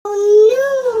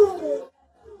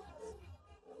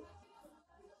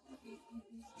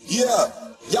Yeah,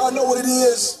 y'all know what it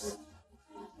is.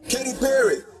 Katy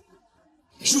Perry,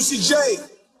 Juicy J.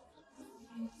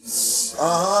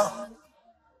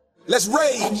 Let's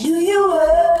rage. I knew you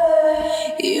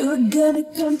were gonna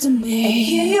come to me. And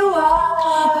here you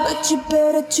are, but you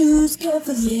better choose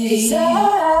carefully. 'Cause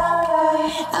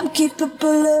I'm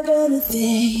capable of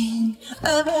anything,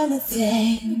 and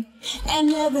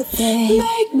everything.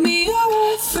 Make me your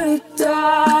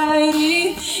Aphrodite,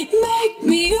 make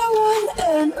me your one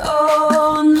and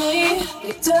only.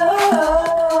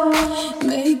 Don't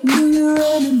make me your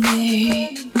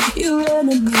enemy, your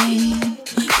enemy,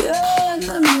 your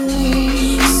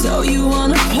enemy. So you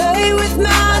wanna play with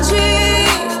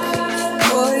magic?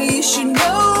 Boy, you should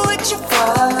know what you're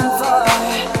falling for.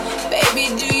 Baby,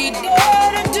 do you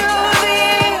dare to do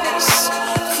this?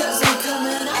 'Cause I'm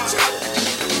coming at you.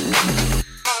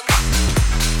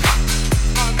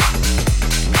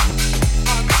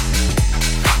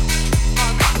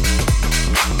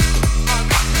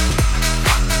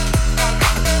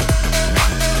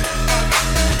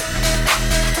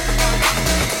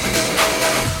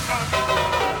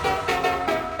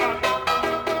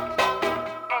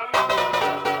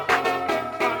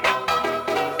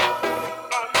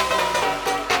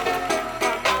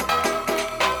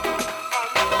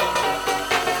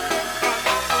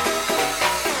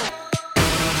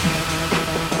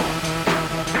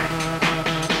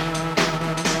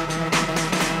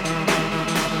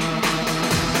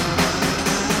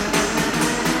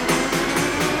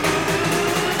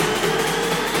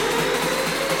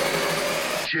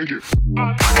 Shake it.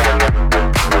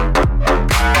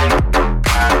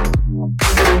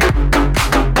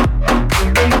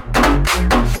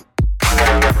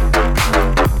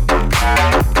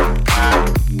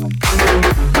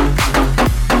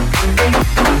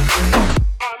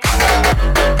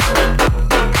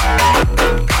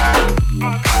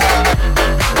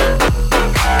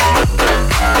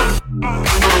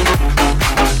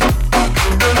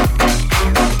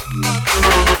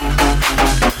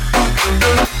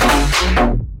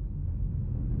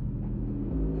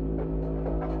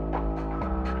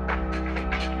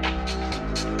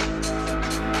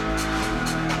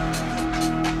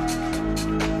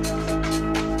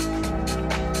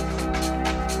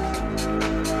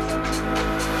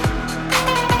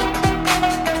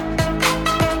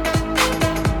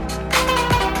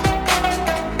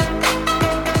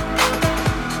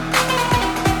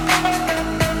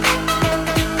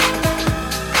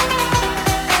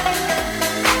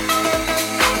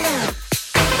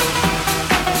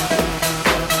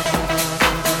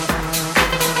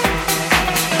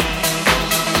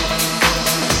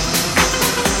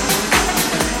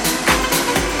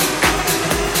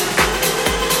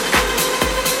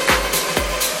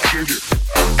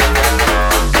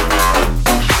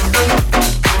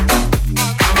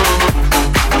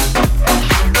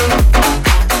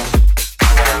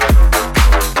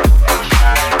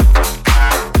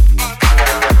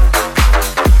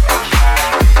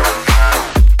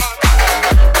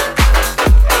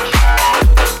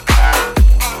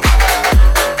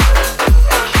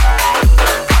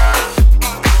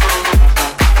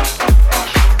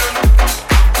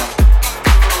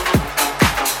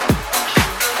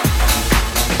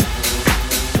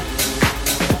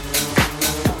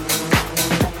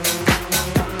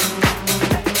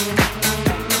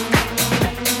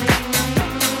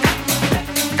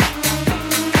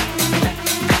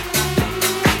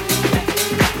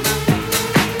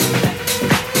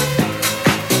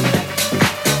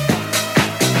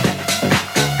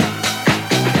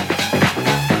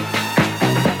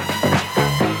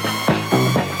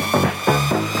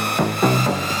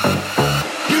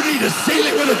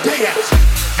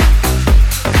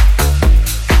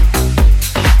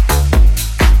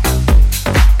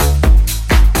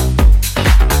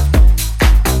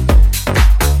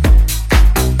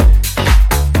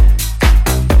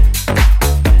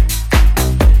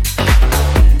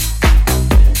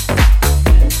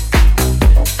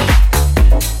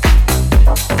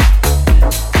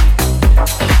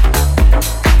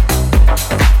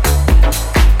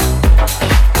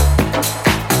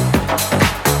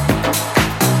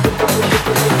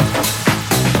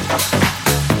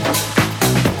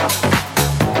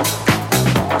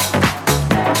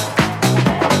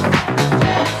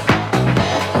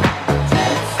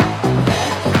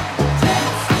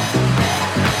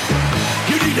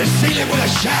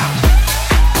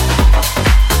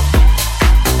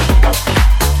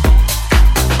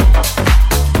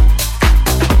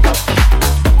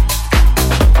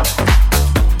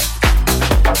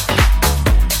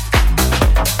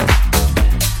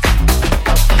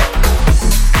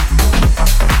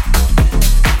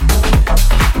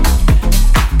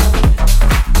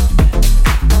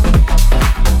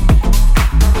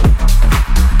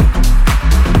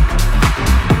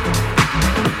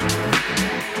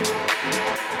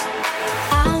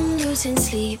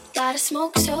 sleep. Light a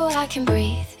smoke so I can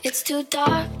breathe. It's too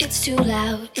dark, it's too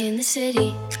loud in the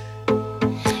city.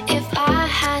 If I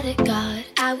had a god,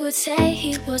 I would say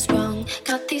he was wrong.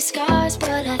 Got these scars,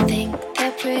 but I think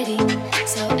they're pretty.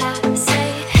 So I say,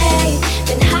 hey,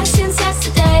 been high since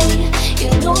yesterday. You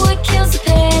know it kills the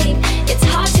pain. It's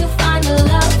hard to find the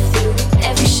love through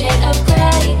every shade of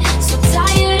gray. So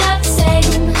tired of the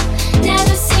same,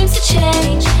 never seems to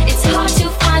change. It's hard to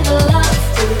find the love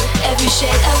through every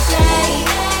shade of gray.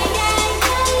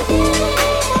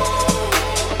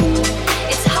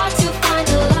 It's hard to find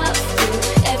the love through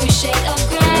every shade of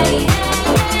gray.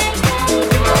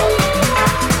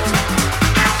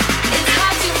 It's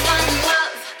hard to find the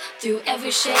love through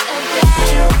every shade of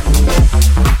gray.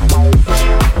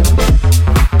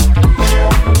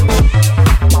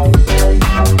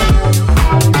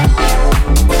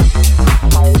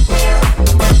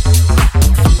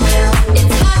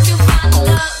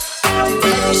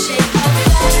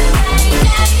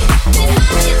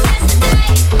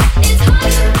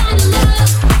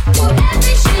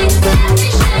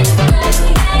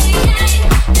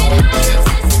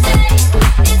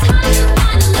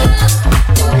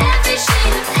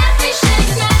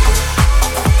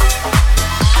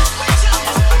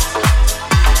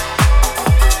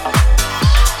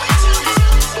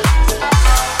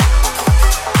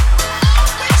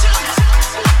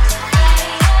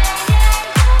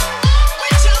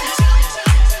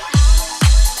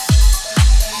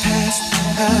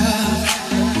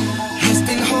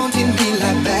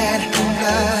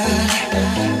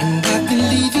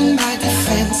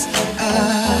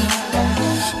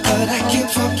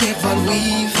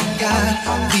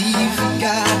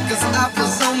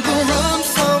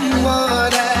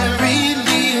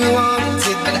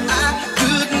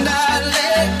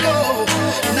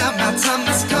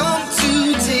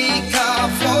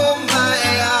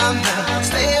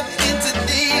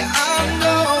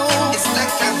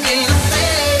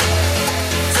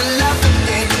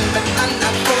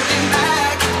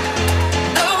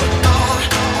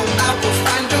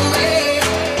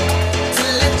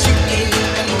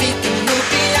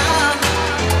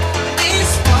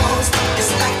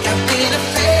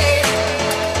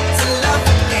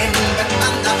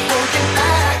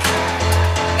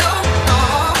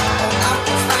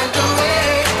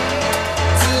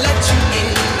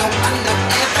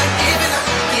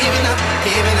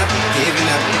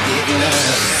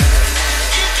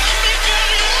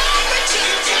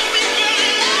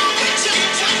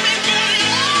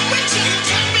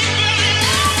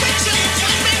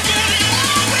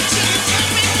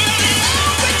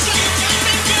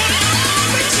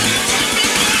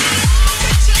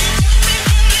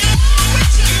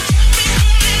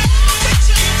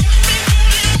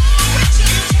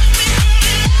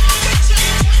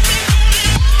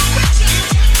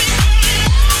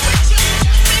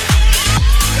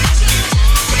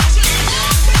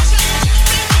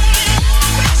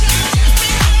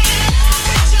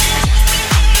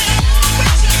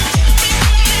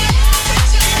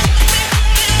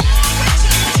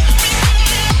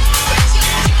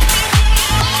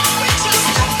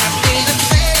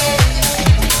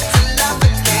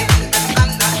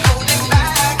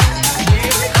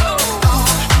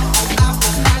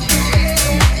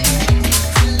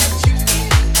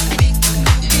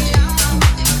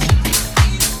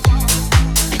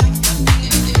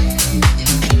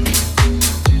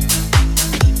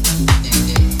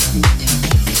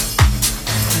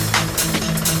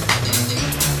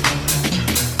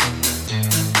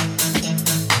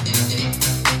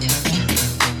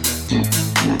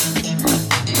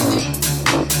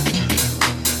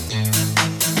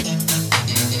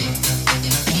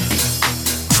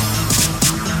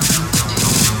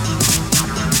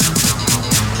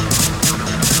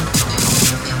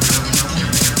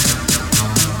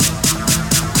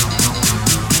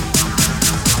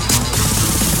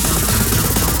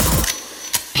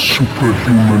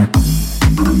 Superhuman.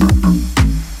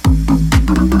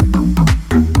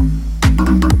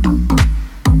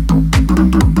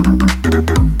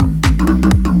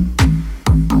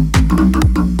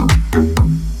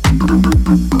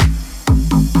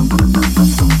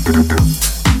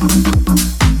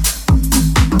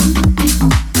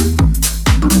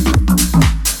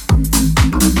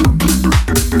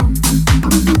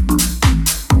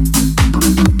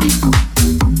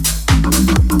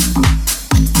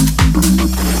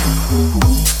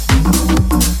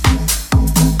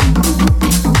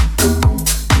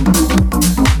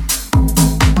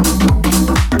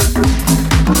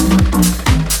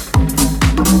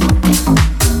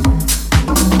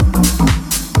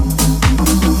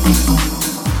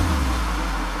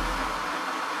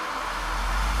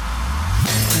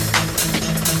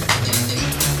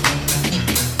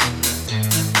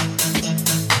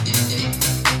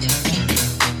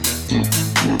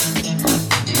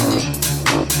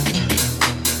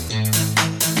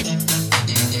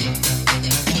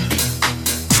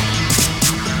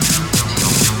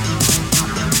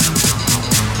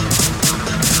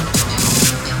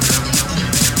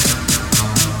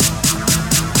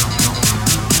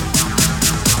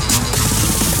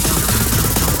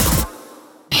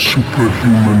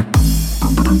 superhuman.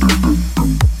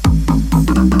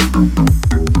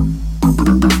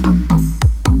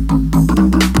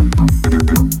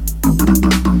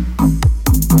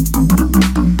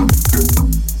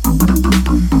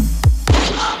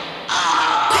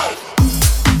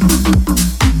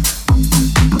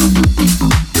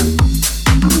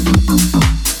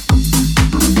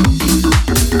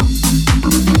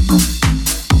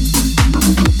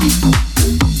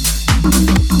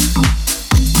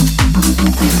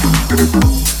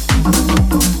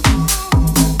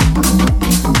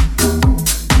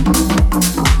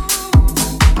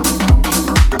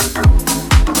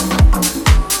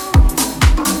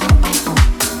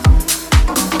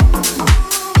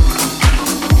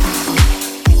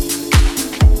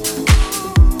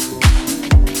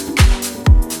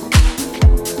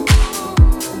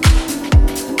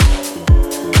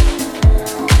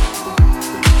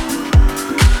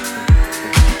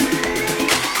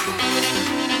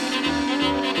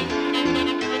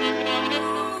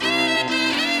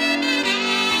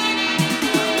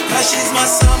 She's my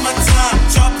summertime,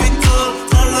 tropical,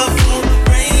 colorful,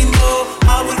 rainbow.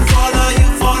 I would follow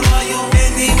you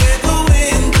anywhere the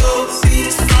wind goes.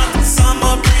 Beachfront,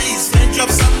 summer breeze,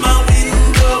 raindrops on my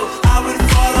window. I would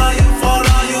follow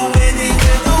you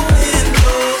anywhere the wind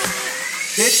goes.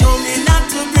 They told me not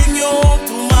to bring you home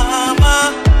to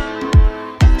mama.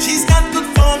 She's not good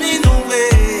for me, no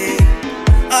way.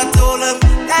 I told her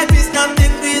life is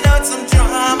nothing without some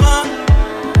drama.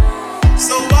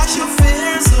 So wash your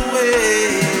fears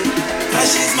away. Cause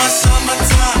she's my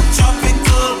summertime,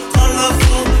 tropical,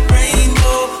 colorful,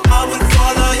 rainbow. I would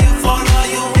follow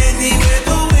you anywhere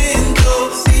the wind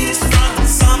goes. Beachfront,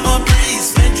 summer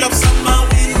breeze, raindrops on my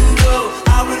window.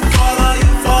 I would follow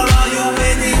you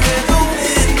anywhere the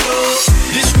wind goes.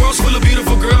 This world's full of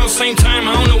beautiful girls, same time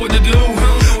I don't know what to do.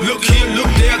 Look here,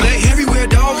 look there, they everywhere,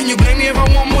 dog. Can you blame me if I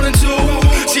want more than two?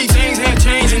 See, things have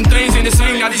changed and things ain't the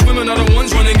same. Now these women are the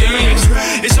ones running games.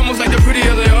 It's almost like the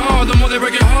prettier they are, the more they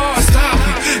break it hard. Stop,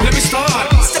 let me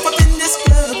start. Step up in this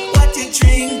club, what you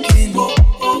drinking?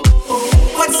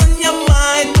 What's on your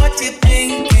mind, what you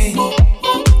thinking?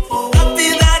 I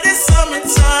feel that it's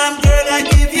summertime, girl, I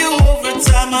give you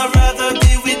overtime. I'd rather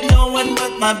be with no one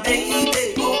but my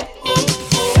baby.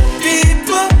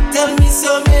 People tell me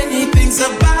so many things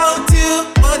about you,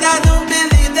 but I don't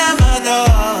believe them at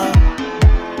all.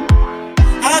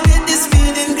 I get this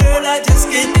feeling, girl, I just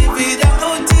can't live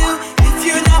without you. If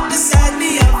you're not beside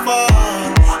me, I fall.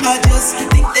 I just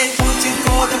think they want you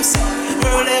for themselves.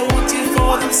 Girl, they want you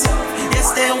for themselves.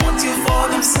 Yes, they want you for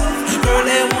themselves. Girl,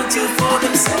 they want you for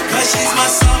themselves. Cause she's my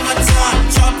summertime,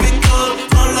 tropical,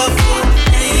 colorful,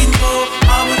 rainbow.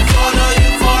 I would follow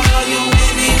you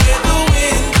anywhere the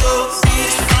wind goes.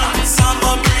 Beachfront,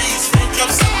 summer breeze,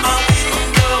 raindrops on my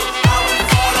window. I would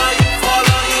follow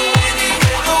you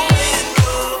anywhere the wind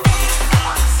goes.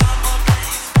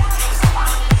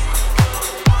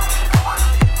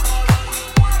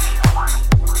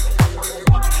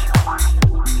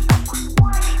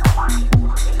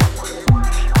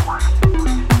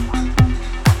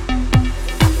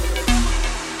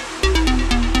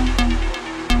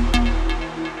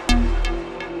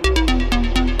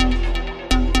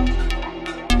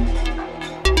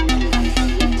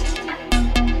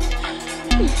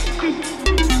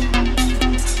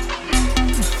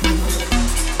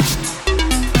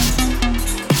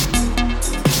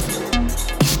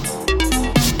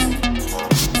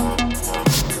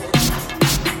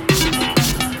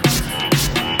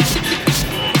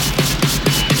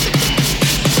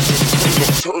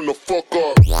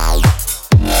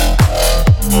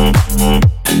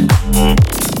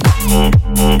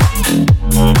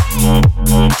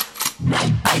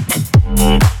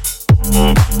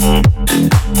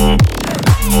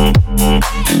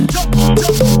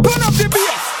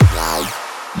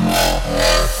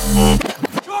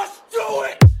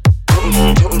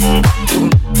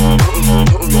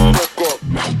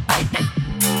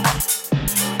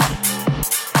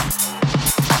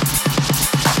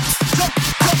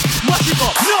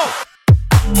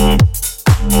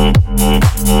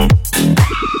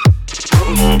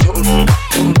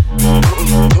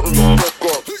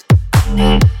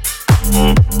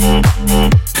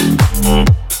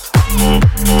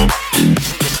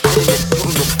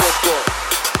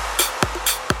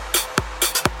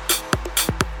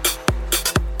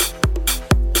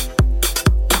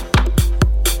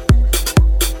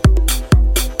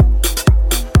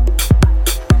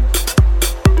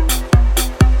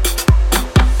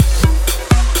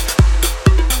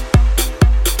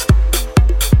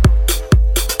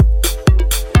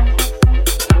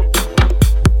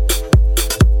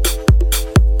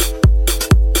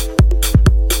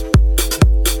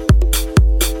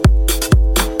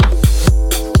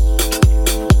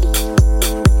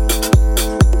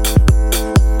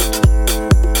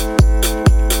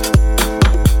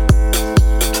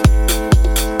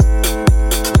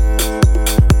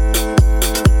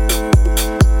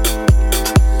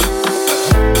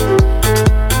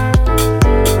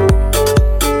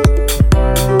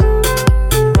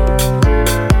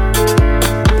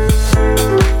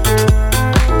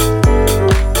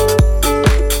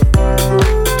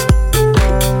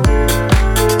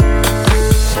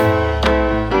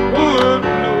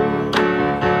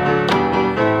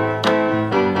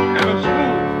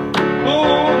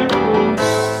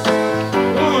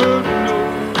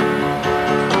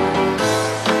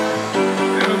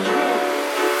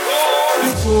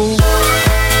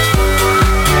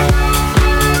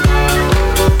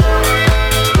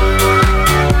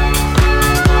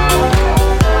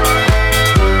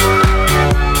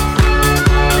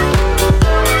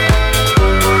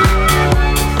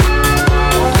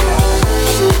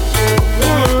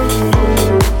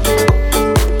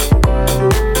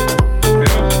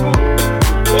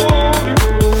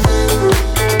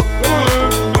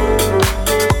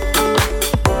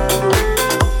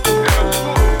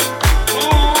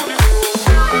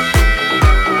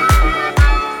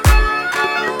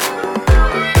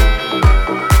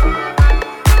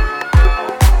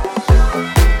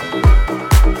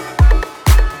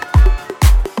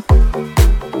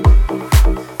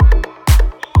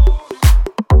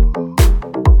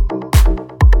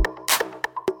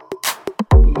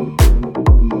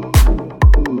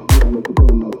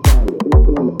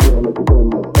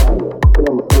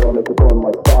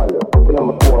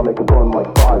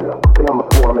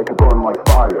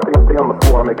 like fire. Stay on the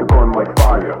floor, make it burn like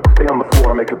fire. Stay on the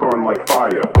floor, make it burn like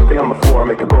fire. Stay on the floor,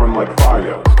 make it burn like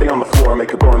fire. Stay on the floor,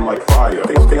 make it burn like fire.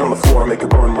 Stay on the floor, make it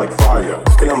burn like fire.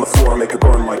 Stay on the floor, make it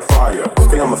burn like fire.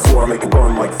 Stay on the floor, make it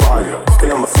burn like fire.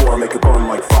 Stay on the floor, make it burn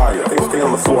like fire. Stay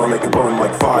on the floor, make it burn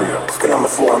like fire. Stay on the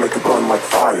floor, make it burn like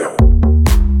fire.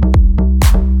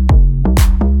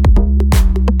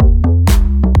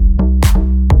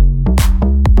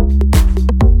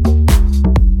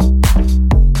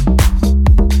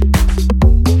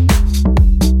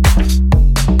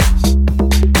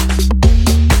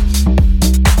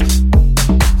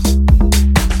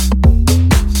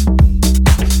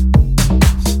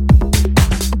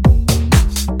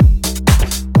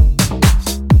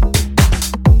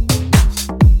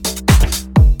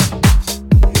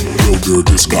 Girl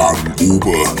just got an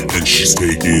Uber and she's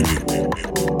taking it.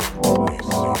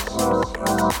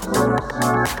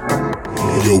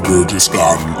 Yo, girl just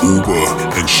got an Uber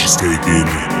and she's taking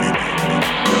it.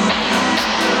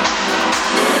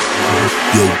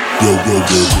 Yo, girl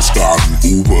just got an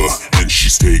Uber and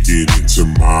she's taking it to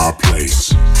my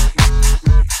place.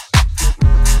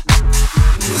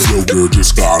 Yo, girl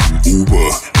just got an Uber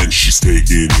and she's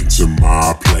taking it to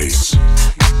my place.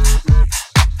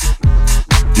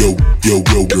 Yo,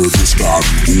 girl just got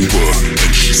an Uber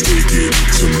and she's taking it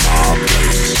to my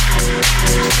place.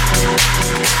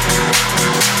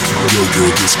 Yo,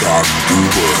 girl just got an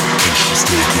Uber and she's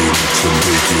taking it to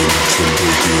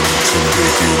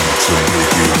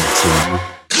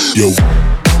Yo.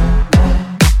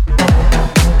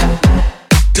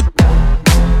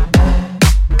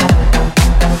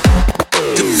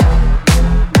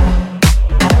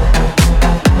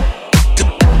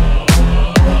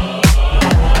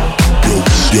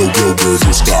 Yo, girl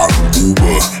just got an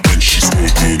Uber and she's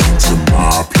taking it to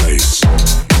my place.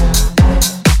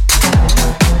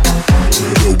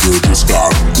 Yo, girl just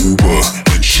got an Uber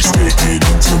and she's taking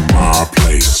it to my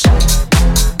place.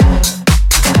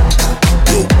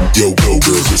 Yo, girl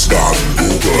just got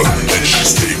an Uber and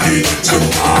she's taking it to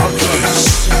my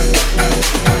place.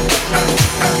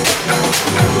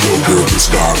 Yo, girl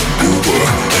just got an Uber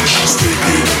and she's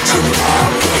taking it to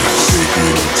my place.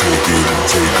 Taking it.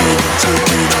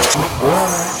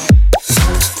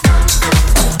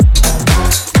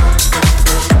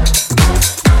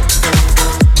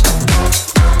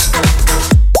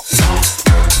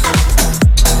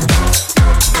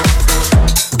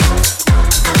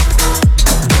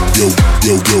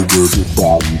 Yo, girl just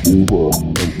got an Uber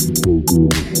and she's taking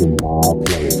it to my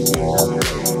place.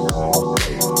 Yo,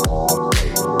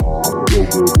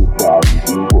 girl just got an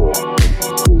Uber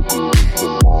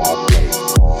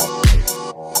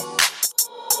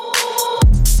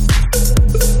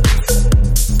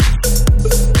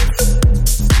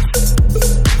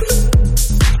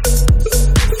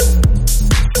she's taking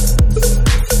it to my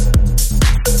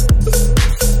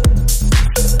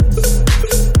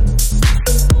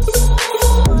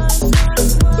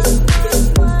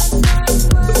place.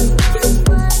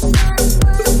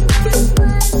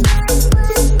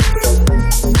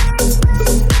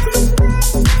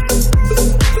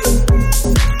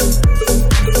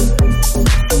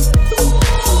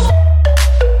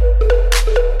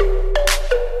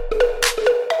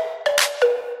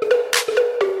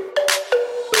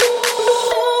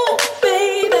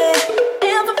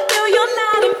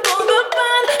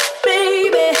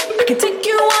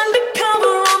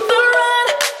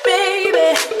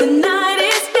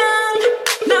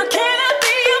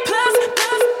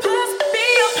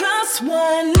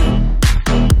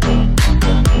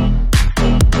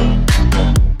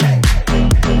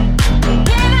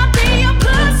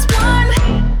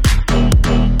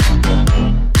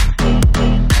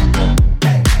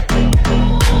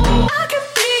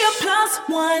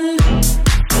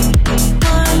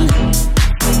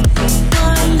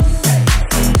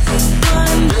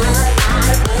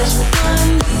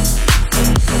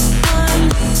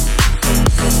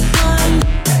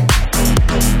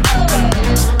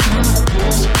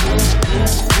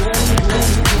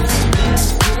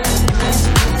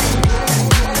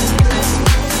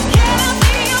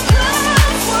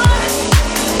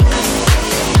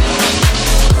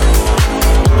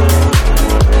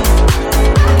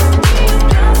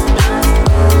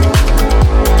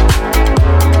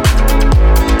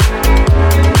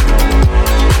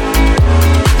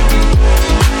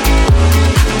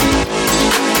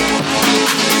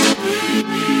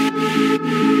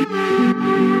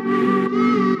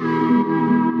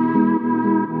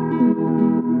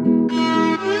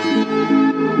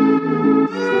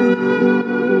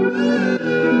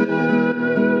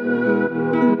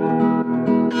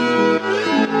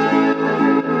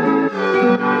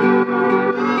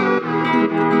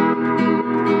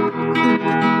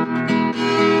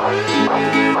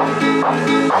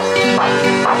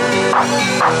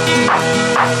 And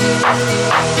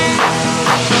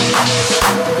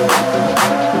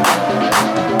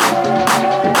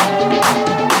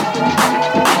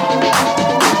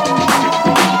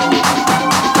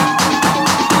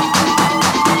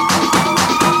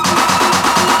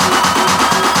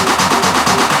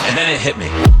then it hit me.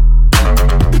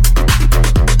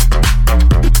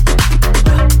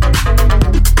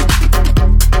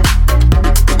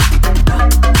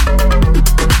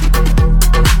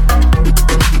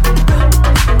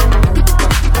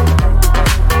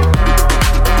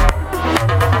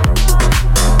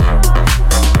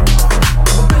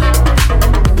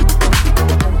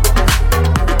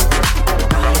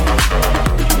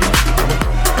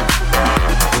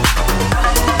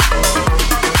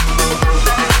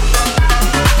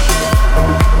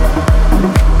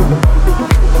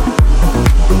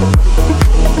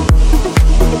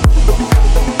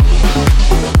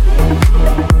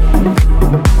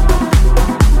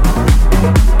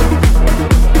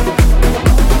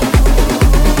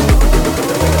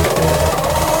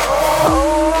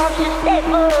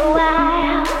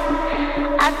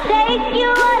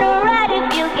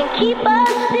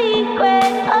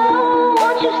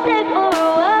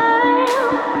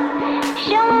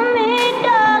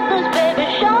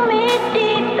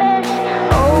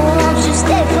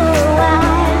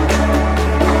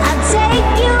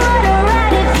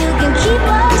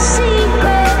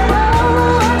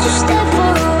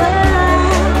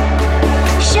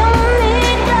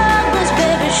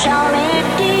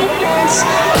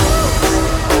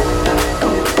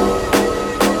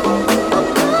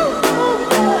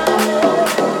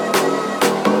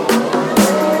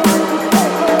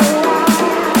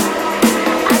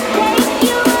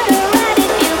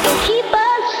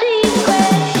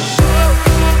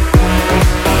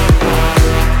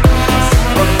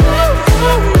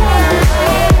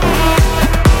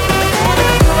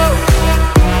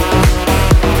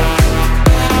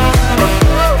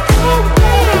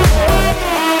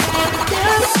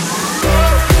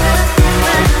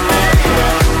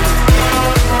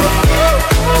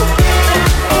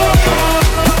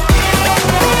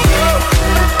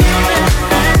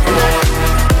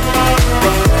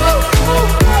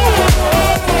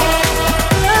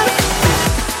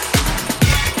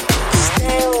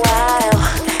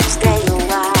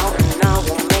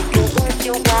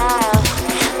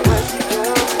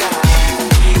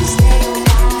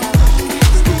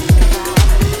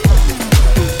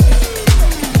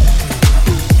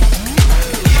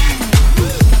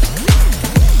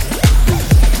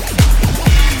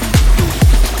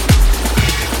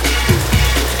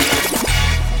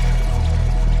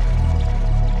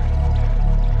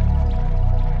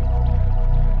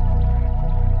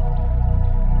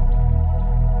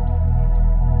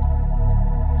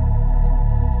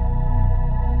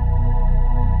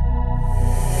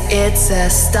 It's a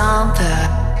stomper,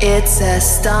 it's a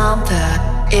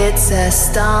stomper, it's a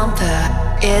stomper,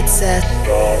 it's a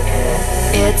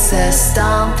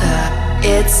stomper,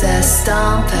 it's a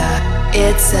stomper,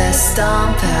 it's a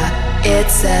stomper,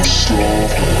 it's a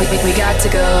stomper. We got to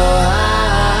go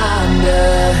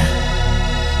under.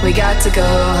 We got to go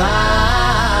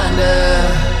under.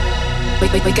 We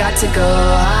got to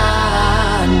go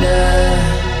under.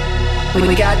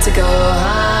 We got to go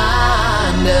under.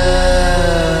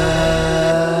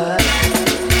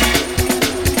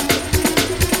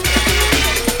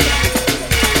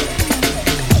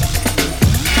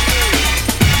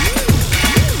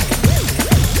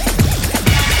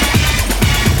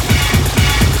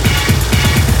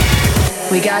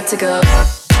 We got to go. We got to go.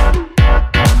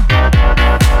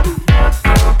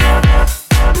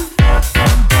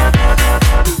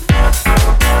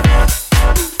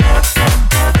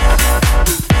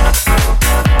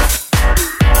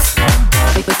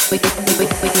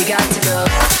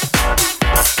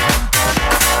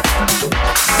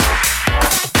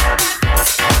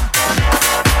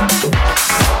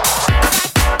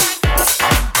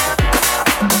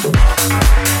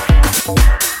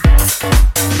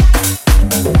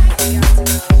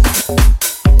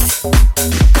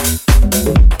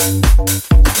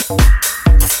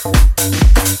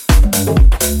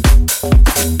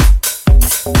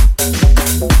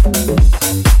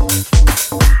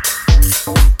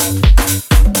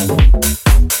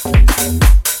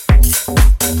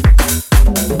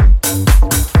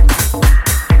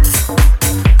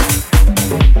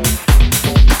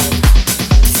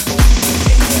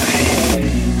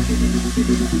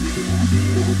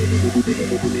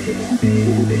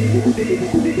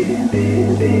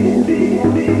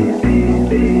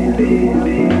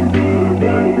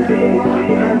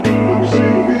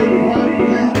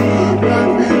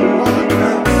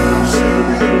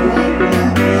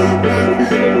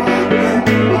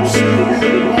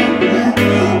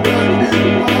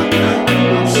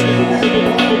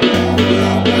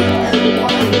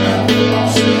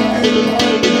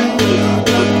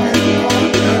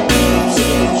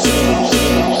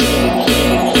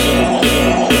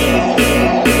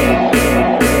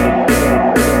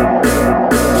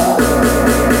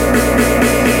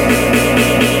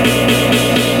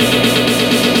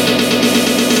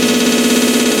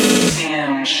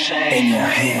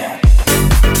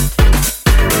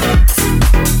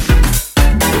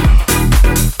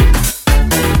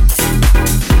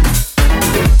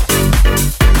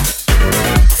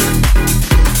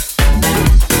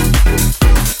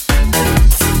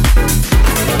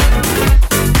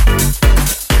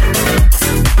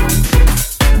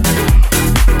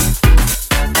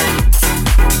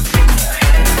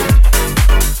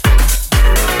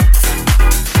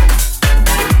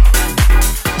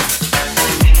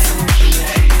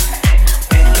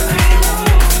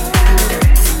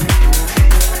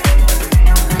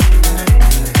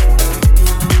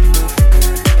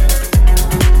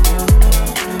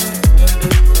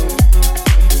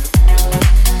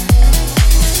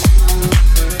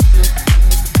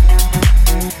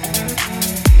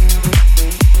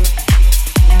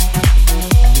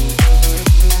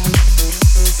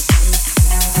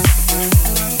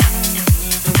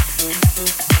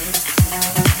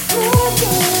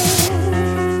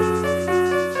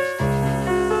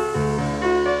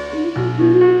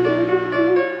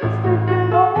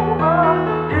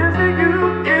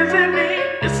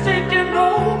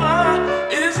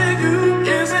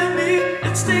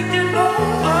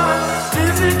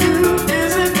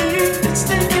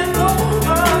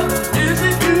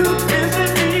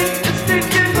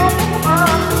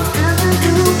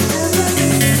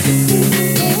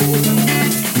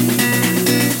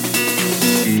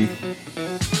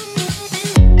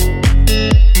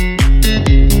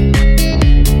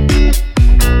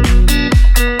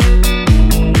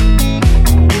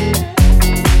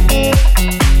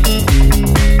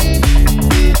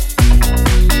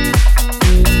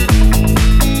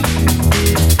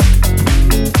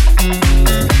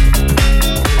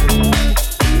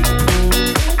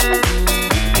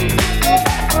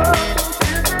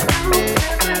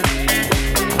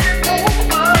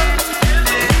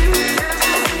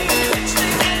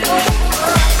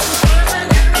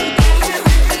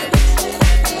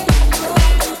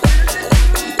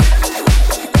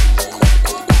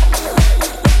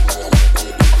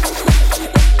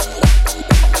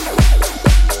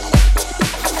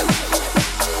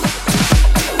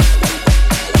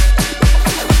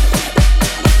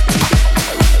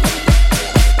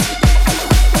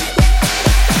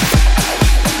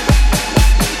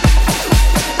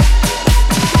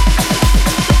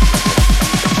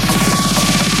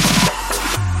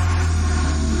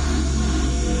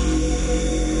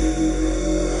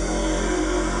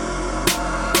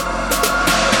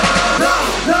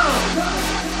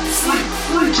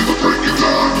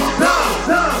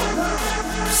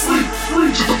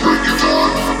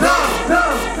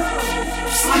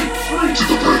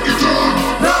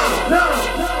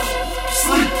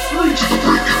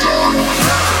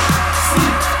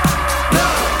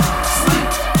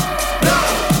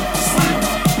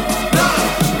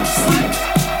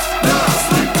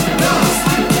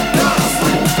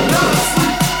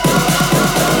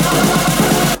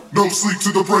 sleep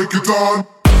till the break of dawn.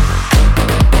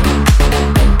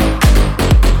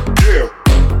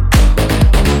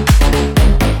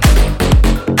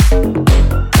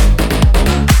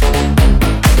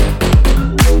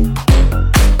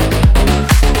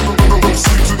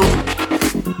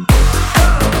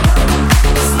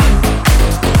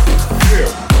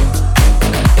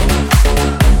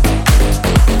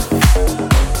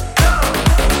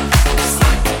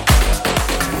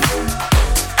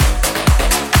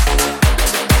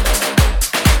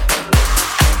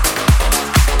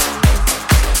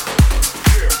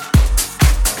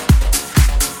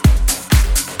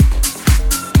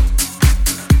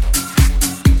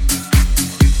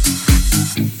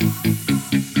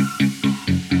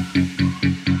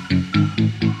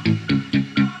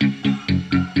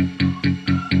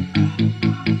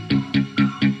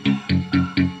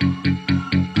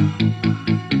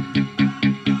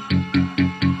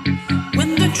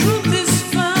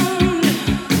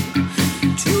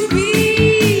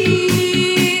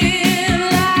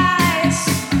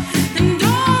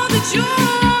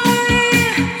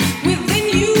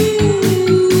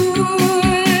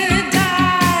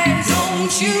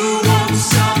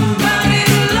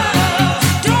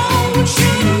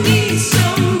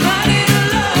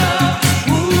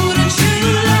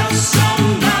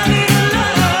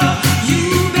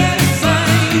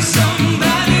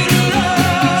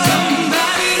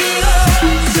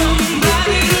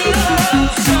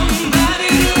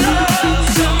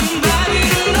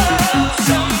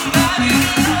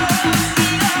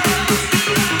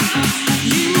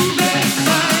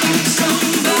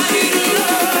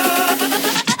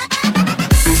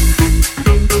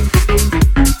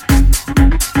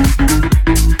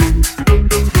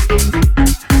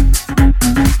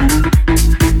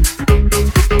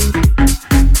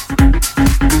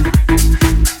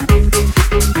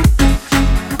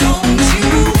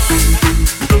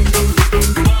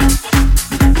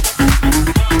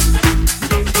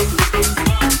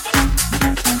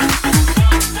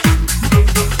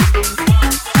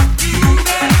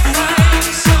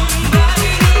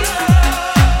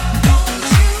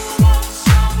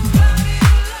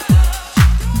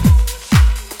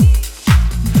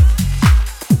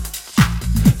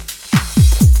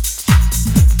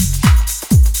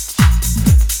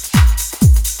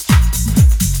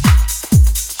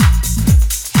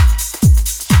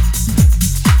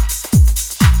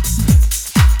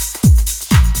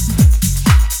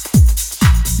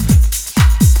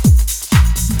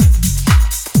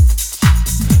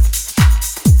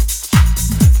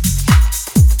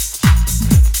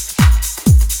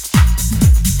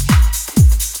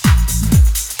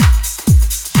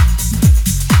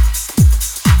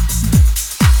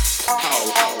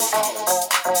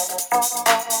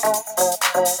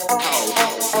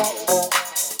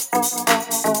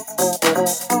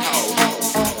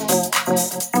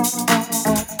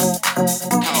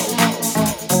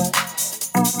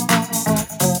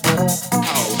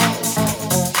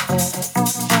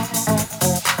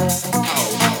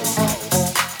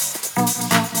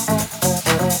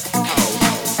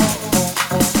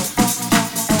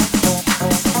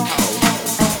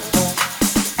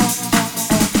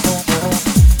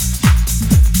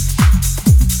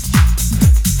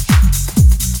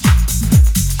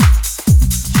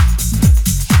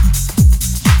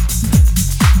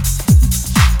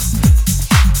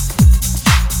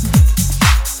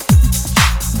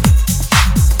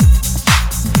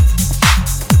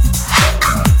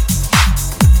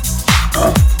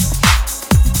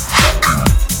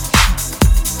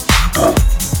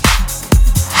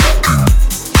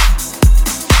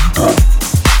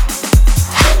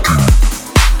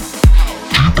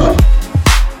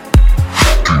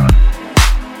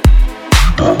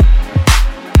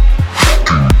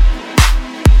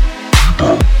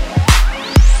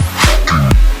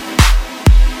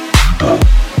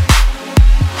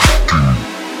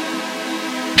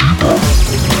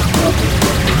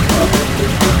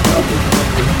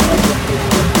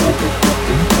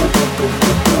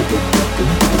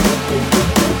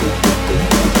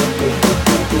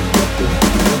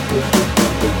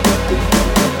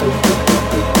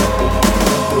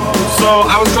 So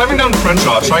I was driving down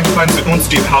Crenshaw trying to find Zitoun's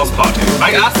deep house party.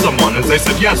 I asked someone and they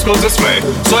said, yes, go this way.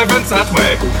 So I went that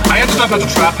way. I ended up at a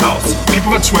trap house.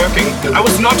 People were twerking. I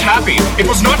was not happy. It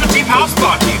was not a deep house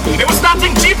party. It was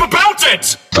nothing deep about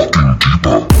it!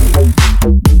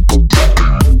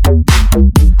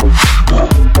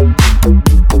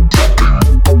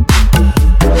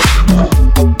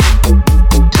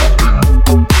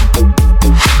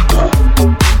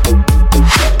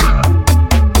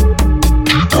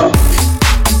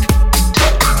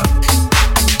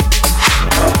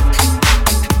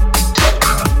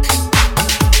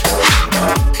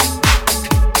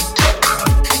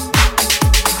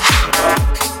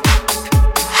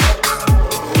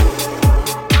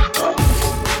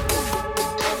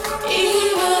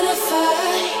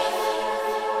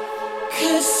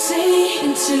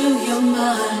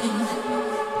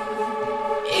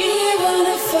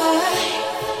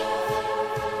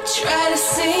 try to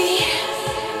see.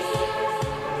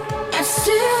 I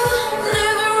still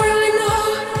never really know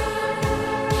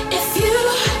if you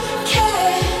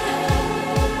care.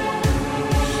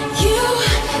 You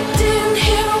didn't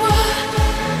hear a word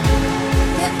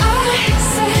that I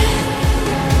said.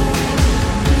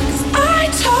 'Cause I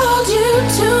told you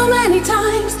too many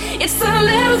times, it's the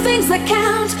little things that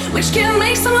count, which can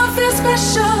make someone feel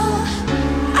special.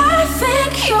 I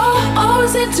think you're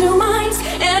always in two minds,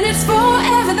 and it's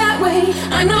forever that way.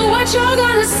 I know what you're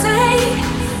gonna say.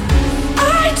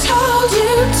 I told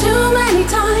you too many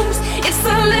times, it's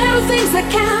the little things that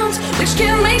count, which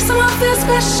can make someone feel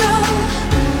special.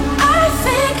 I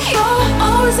think you're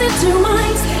always in two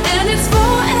minds, and it's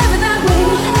forever that way.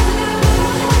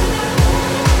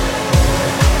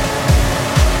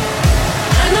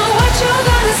 I know what you're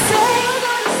gonna say.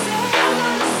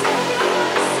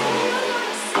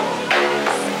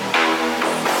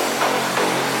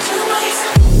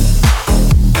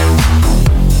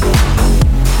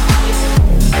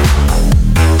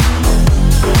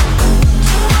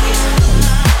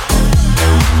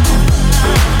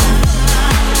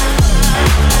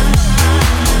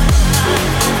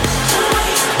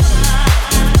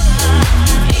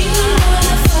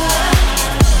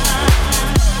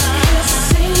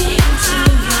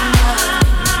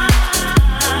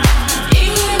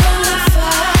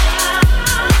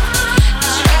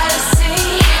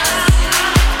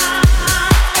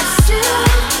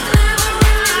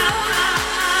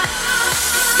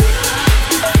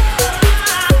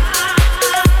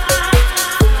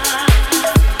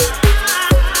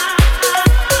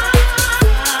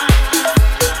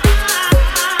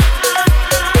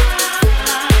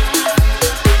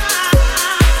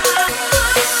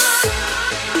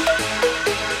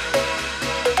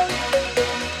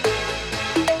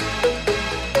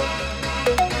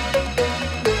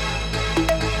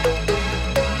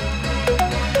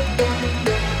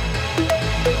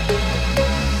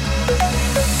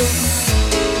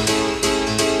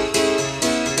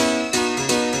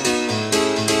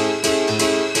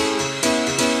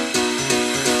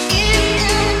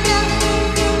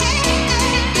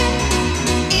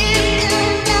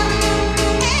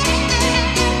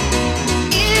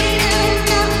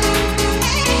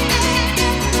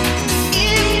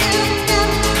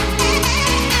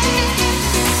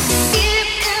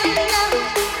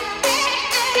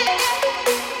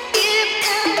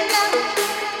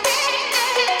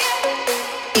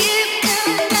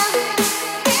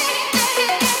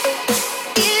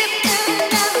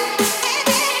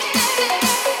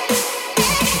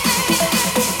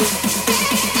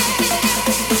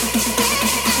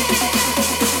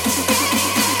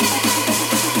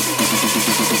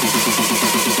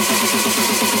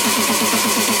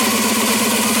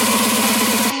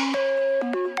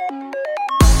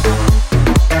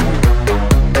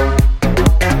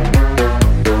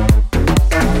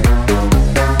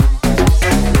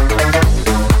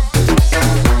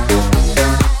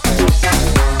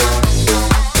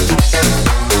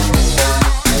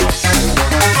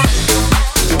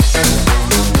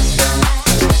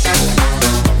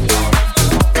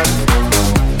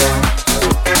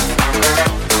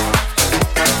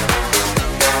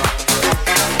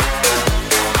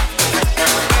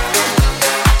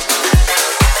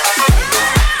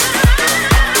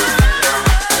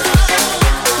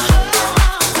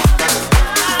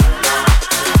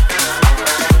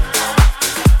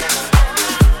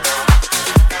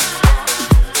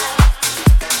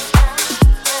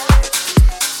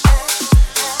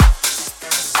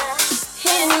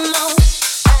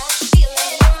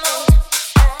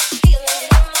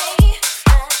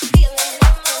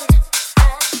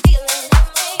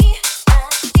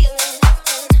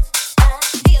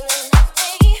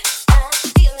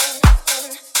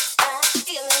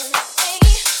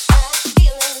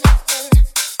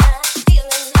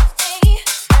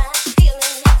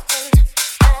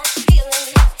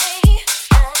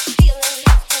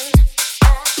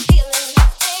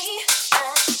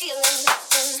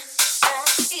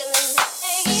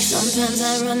 Sometimes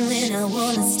I run when I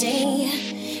wanna stay.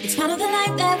 It's part of the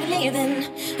life that we're living.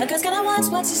 A girl's gotta watch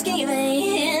what she's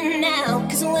giving now.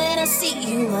 Cause when I see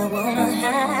you, I wanna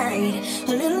hide.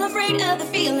 A little afraid of the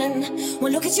feeling.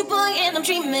 One look at you, boy, and I'm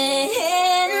dreaming.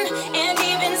 And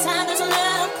deep inside there's a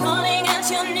love calling out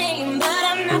your name. But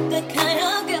I'm not the kind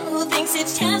of girl who thinks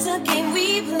it's just a game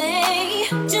we play.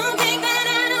 Don't think that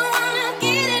I don't wanna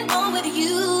get it on with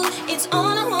you. It's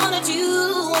all I wanna do.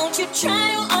 Won't you try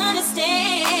to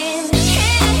understand?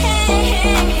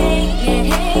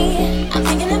 Hey, I'm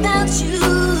thinking about you.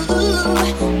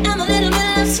 I'm a little bit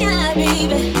lost, yeah,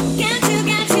 baby. Got to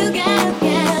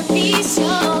be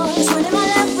sure. Just when my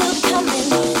love will